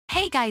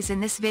Hey guys, in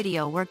this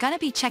video we're gonna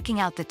be checking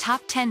out the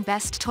top 10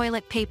 best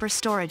toilet paper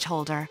storage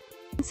holder.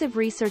 Extensive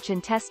research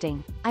and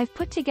testing, I've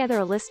put together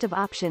a list of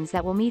options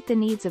that will meet the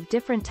needs of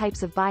different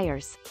types of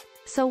buyers.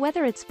 So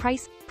whether it's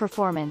price,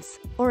 performance,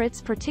 or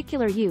its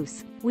particular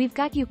use, we've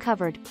got you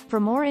covered. For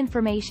more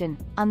information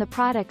on the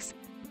products,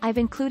 I've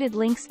included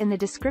links in the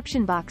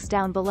description box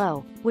down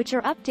below, which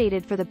are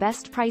updated for the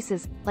best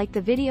prices. Like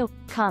the video,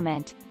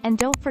 comment, and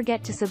don't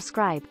forget to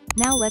subscribe.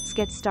 Now let's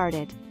get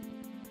started.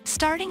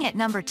 Starting at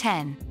number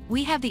 10,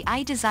 we have the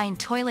iDesign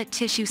Toilet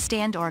Tissue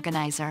Stand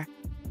Organizer.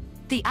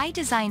 The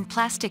iDesign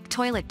plastic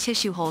toilet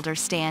tissue holder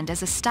stand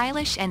is a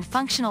stylish and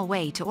functional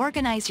way to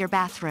organize your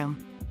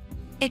bathroom.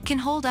 It can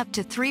hold up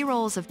to 3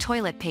 rolls of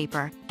toilet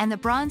paper, and the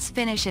bronze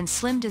finish and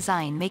slim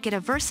design make it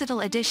a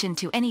versatile addition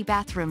to any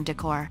bathroom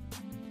decor.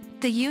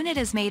 The unit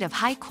is made of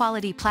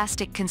high-quality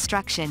plastic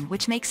construction,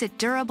 which makes it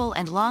durable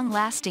and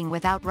long-lasting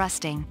without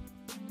rusting.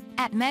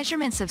 At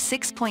measurements of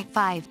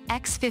 6.5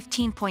 x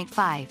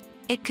 15.5,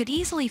 it could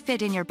easily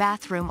fit in your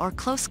bathroom or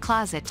close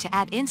closet to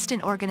add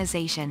instant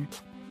organization.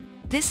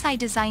 This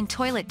iDesign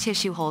toilet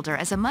tissue holder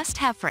is a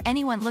must-have for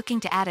anyone looking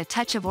to add a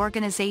touch of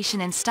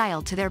organization and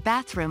style to their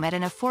bathroom at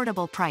an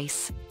affordable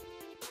price.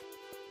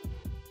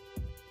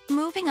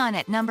 Moving on,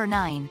 at number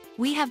 9,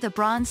 we have the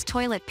bronze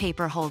toilet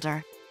paper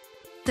holder.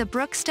 The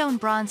Brookstone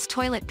bronze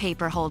toilet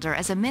paper holder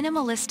is a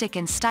minimalistic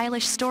and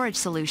stylish storage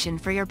solution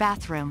for your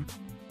bathroom.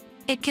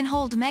 It can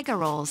hold mega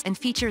rolls and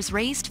features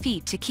raised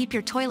feet to keep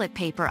your toilet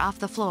paper off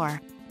the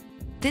floor.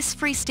 This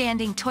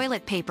freestanding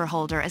toilet paper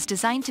holder is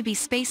designed to be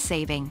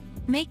space-saving,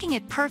 making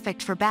it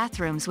perfect for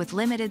bathrooms with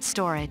limited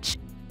storage.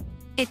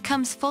 It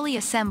comes fully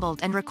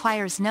assembled and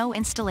requires no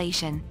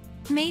installation.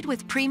 Made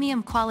with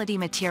premium quality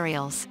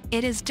materials,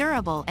 it is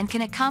durable and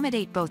can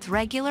accommodate both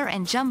regular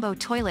and jumbo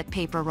toilet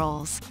paper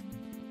rolls.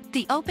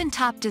 The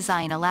open-top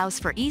design allows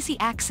for easy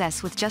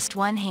access with just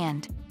one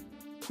hand.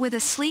 With a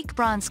sleek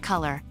bronze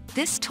color,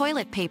 this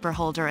toilet paper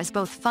holder is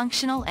both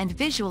functional and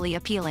visually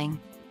appealing.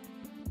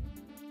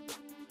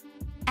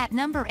 At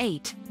number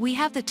 8, we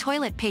have the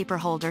toilet paper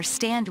holder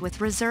stand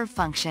with reserve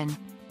function.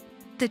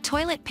 The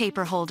toilet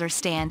paper holder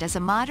stand is a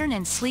modern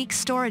and sleek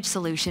storage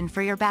solution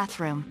for your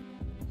bathroom.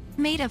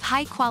 Made of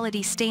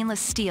high-quality stainless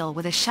steel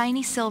with a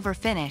shiny silver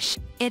finish,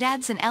 it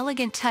adds an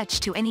elegant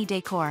touch to any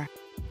decor.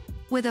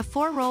 With a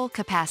 4-roll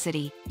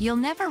capacity, you'll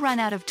never run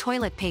out of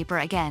toilet paper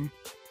again.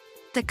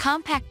 The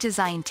compact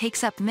design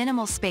takes up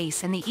minimal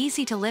space, and the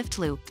easy-to-lift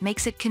loop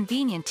makes it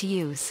convenient to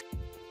use.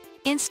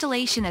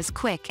 Installation is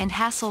quick and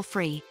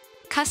hassle-free.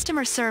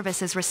 Customer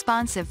service is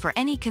responsive for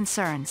any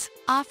concerns,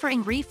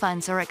 offering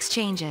refunds or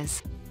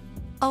exchanges.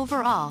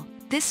 Overall,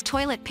 this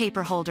toilet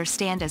paper holder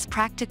stand is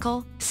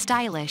practical,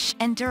 stylish,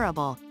 and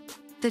durable.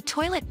 The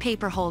toilet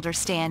paper holder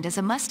stand is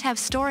a must-have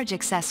storage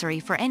accessory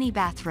for any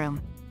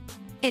bathroom.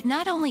 It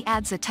not only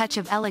adds a touch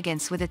of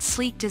elegance with its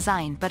sleek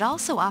design but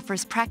also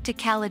offers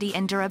practicality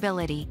and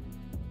durability.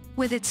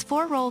 With its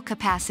 4-roll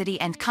capacity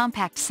and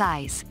compact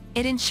size,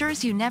 it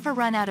ensures you never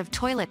run out of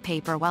toilet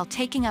paper while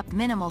taking up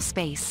minimal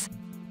space.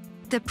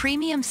 The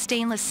premium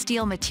stainless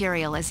steel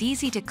material is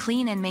easy to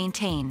clean and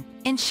maintain,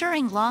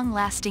 ensuring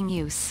long-lasting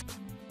use.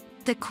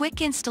 The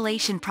quick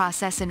installation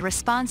process and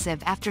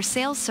responsive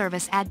after-sales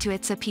service add to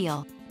its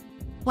appeal.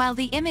 While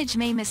the image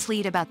may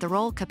mislead about the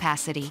roll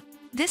capacity,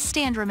 this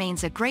stand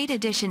remains a great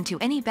addition to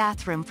any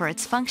bathroom for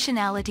its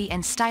functionality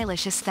and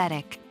stylish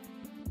aesthetic.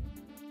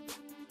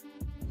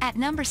 At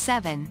number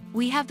 7,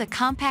 we have the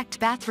compact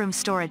bathroom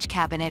storage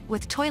cabinet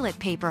with toilet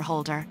paper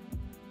holder.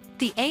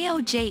 The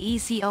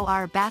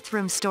AOJEZOR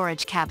bathroom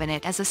storage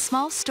cabinet is a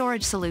small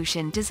storage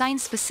solution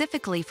designed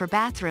specifically for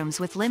bathrooms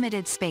with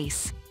limited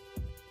space.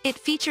 It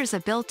features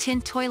a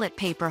built-in toilet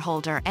paper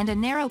holder and a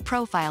narrow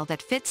profile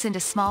that fits into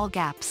small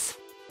gaps.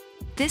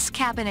 This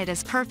cabinet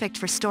is perfect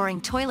for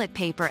storing toilet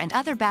paper and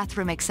other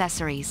bathroom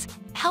accessories,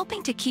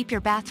 helping to keep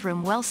your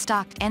bathroom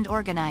well-stocked and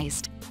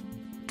organized.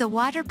 The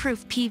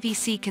waterproof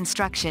PVC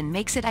construction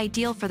makes it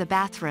ideal for the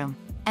bathroom,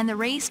 and the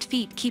raised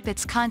feet keep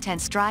its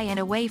contents dry and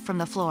away from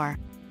the floor.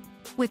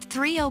 With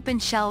 3 open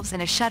shelves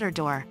and a shutter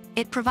door,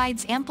 it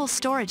provides ample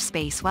storage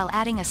space while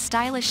adding a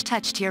stylish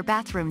touch to your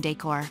bathroom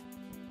decor.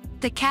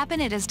 The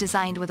cabinet is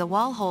designed with a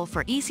wall hole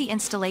for easy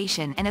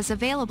installation and is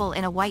available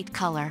in a white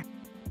color.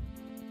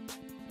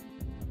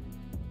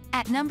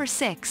 At number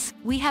 6,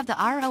 we have the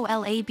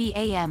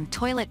ROLABAM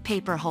toilet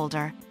paper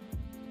holder.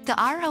 The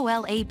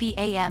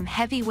ROLABAM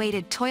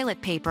heavy-weighted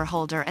toilet paper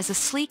holder is a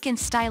sleek and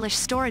stylish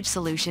storage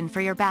solution for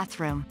your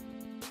bathroom.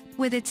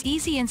 With its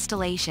easy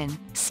installation,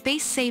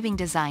 space-saving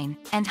design,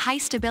 and high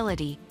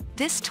stability,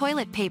 this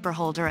toilet paper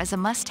holder is a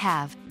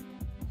must-have.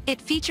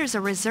 It features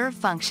a reserve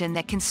function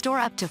that can store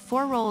up to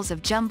 4 rolls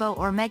of jumbo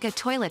or mega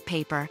toilet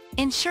paper,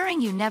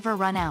 ensuring you never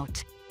run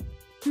out.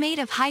 Made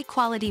of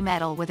high-quality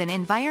metal with an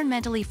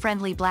environmentally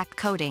friendly black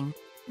coating,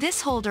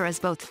 this holder is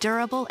both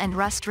durable and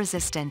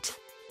rust-resistant.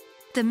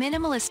 The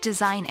minimalist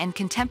design and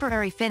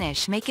contemporary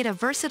finish make it a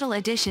versatile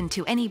addition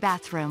to any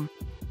bathroom.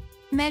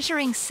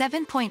 Measuring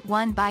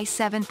 7.1 by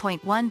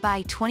 7.1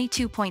 by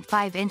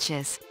 22.5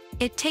 inches,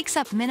 it takes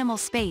up minimal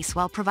space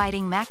while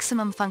providing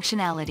maximum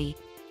functionality.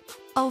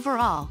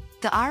 Overall,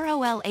 the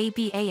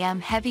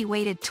ROLABAM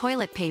heavy-weighted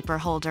toilet paper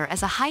holder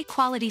is a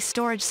high-quality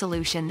storage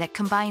solution that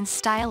combines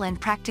style and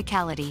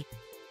practicality.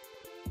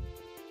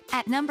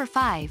 At number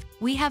 5,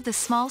 we have the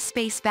small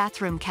space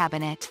bathroom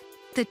cabinet.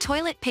 The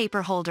toilet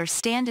paper holder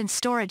stand and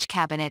storage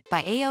cabinet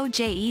by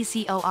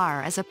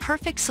AOJEZOR is a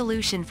perfect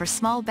solution for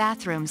small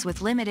bathrooms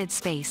with limited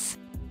space.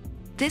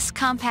 This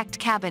compact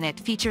cabinet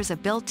features a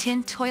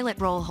built-in toilet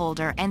roll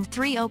holder and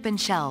 3 open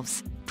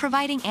shelves,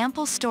 providing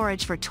ample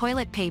storage for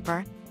toilet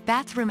paper,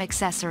 bathroom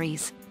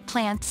accessories,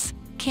 plants,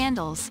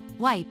 candles,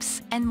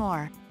 wipes, and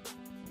more.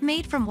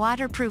 Made from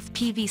waterproof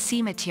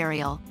PVC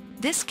material,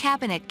 this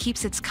cabinet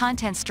keeps its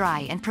contents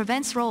dry and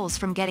prevents rolls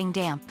from getting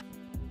damp.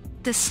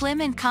 The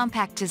slim and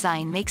compact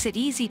design makes it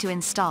easy to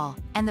install,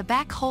 and the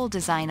back hole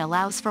design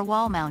allows for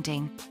wall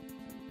mounting.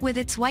 With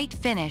its white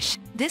finish,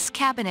 this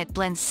cabinet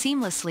blends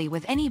seamlessly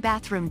with any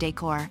bathroom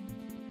decor.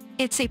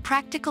 It's a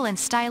practical and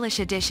stylish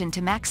addition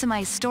to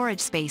maximize storage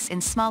space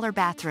in smaller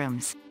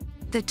bathrooms.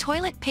 The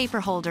toilet paper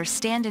holder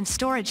stand and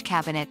storage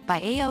cabinet by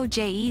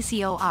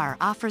AOJEZOR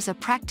offers a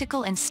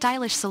practical and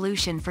stylish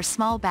solution for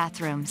small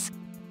bathrooms.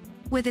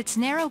 With its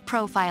narrow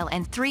profile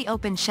and 3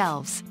 open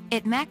shelves,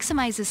 it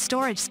maximizes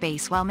storage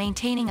space while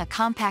maintaining a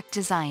compact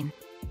design.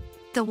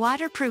 The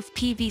waterproof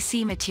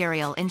PVC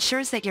material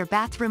ensures that your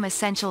bathroom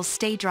essentials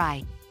stay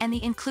dry, and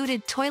the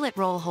included toilet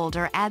roll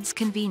holder adds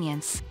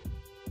convenience.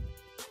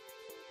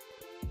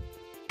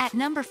 At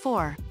number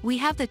 4, we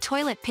have the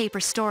toilet paper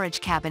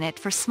storage cabinet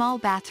for small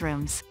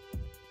bathrooms.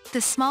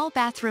 The small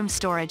bathroom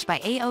storage by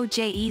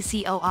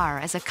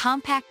AOJEZOR is a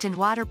compact and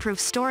waterproof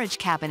storage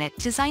cabinet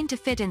designed to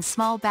fit in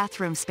small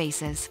bathroom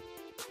spaces.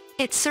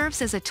 It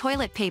serves as a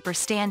toilet paper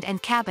stand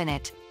and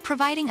cabinet,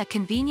 providing a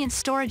convenient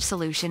storage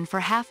solution for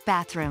half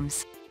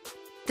bathrooms.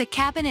 The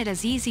cabinet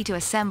is easy to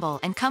assemble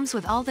and comes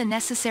with all the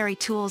necessary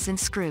tools and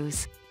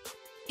screws.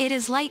 It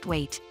is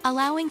lightweight,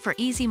 allowing for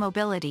easy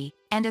mobility,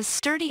 and is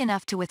sturdy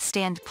enough to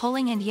withstand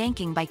pulling and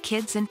yanking by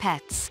kids and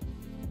pets.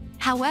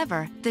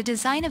 However, the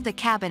design of the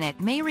cabinet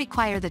may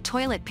require the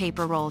toilet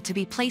paper roll to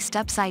be placed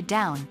upside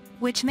down,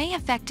 which may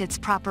affect its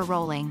proper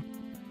rolling.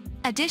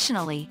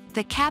 Additionally,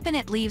 the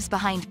cabinet leaves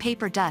behind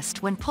paper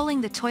dust when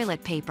pulling the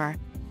toilet paper.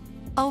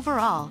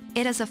 Overall,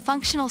 it is a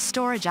functional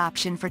storage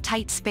option for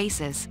tight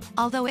spaces,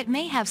 although it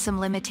may have some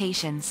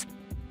limitations.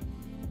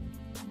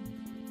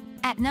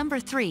 At number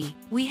 3,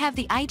 we have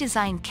the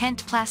iDesign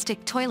Kent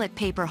Plastic Toilet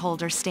Paper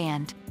Holder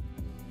Stand.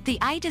 The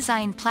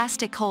iDesign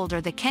Plastic Holder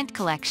The Kent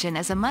Collection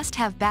is a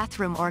must-have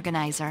bathroom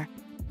organizer.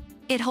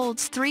 It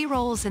holds 3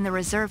 rolls in the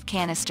reserve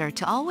canister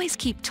to always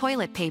keep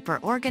toilet paper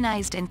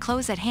organized and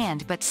close at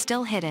hand but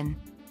still hidden.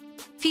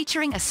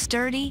 Featuring a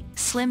sturdy,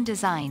 slim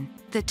design,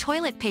 the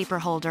toilet paper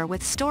holder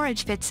with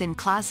storage fits in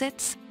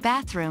closets,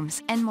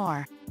 bathrooms, and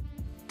more.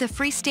 The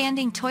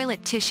freestanding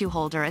toilet tissue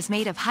holder is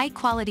made of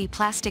high-quality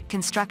plastic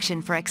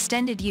construction for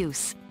extended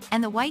use,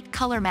 and the white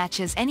color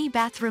matches any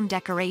bathroom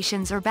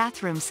decorations or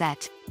bathroom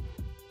set.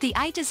 The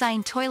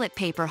iDesign toilet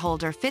paper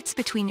holder fits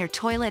between your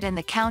toilet and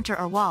the counter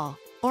or wall,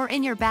 or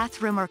in your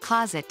bathroom or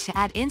closet to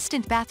add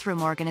instant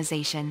bathroom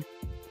organization.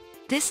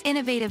 This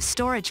innovative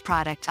storage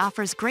product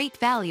offers great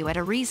value at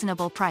a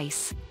reasonable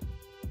price.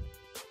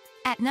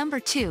 At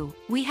number 2,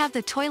 we have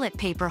the toilet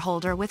paper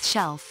holder with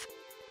shelf.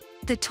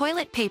 The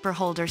toilet paper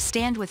holder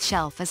stand with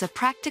shelf is a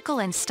practical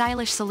and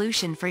stylish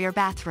solution for your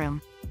bathroom.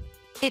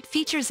 It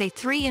features a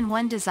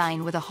 3-in-1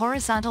 design with a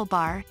horizontal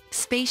bar,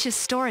 spacious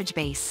storage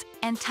base,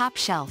 and top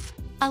shelf,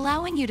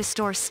 allowing you to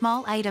store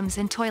small items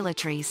and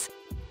toiletries.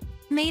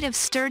 Made of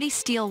sturdy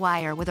steel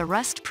wire with a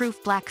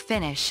rust-proof black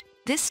finish,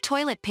 this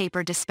toilet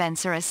paper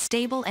dispenser is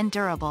stable and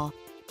durable.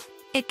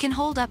 It can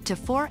hold up to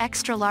 4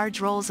 extra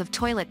large rolls of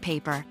toilet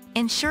paper,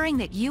 ensuring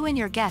that you and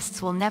your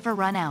guests will never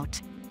run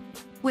out.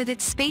 With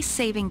its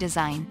space-saving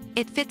design,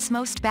 it fits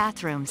most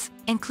bathrooms,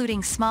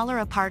 including smaller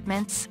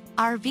apartments,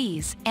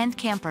 RVs, and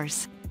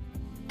campers.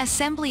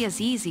 Assembly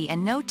is easy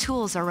and no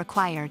tools are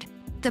required.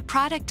 The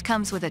product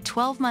comes with a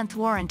 12-month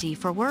warranty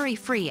for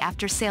worry-free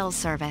after-sales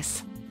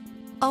service.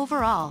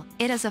 Overall,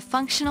 it is a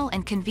functional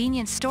and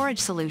convenient storage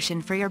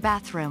solution for your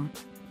bathroom.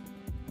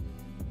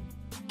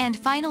 And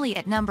finally,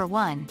 at number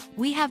 1,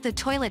 we have the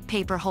toilet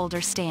paper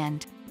holder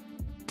stand.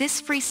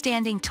 This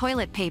freestanding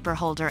toilet paper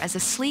holder is a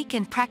sleek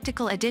and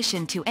practical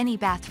addition to any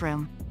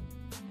bathroom.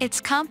 Its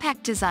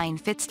compact design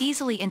fits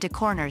easily into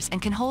corners and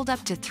can hold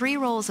up to 3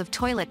 rolls of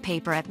toilet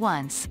paper at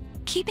once,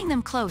 keeping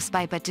them close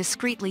by but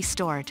discreetly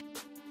stored.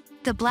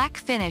 The black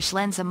finish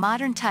lends a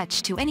modern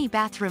touch to any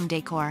bathroom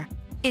decor.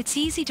 It's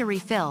easy to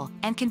refill,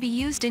 and can be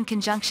used in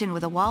conjunction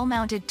with a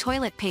wall-mounted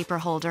toilet paper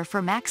holder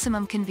for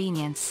maximum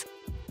convenience.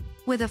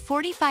 With a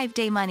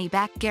 45-day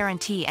money-back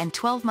guarantee and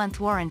 12-month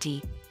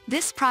warranty,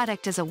 this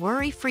product is a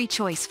worry-free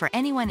choice for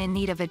anyone in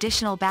need of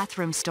additional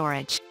bathroom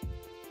storage.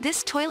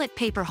 This toilet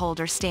paper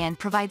holder stand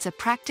provides a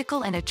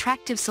practical and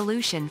attractive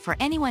solution for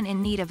anyone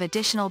in need of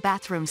additional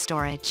bathroom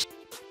storage.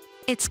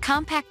 Its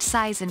compact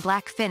size and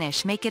black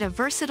finish make it a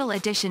versatile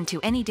addition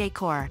to any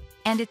decor,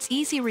 and its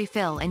easy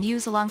refill and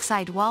use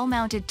alongside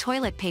wall-mounted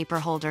toilet paper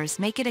holders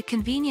make it a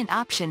convenient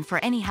option for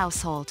any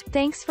household.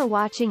 Thanks for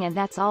watching, and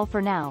that's all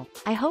for now.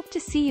 I hope to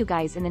see you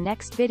guys in the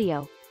next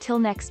video. Till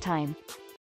next time.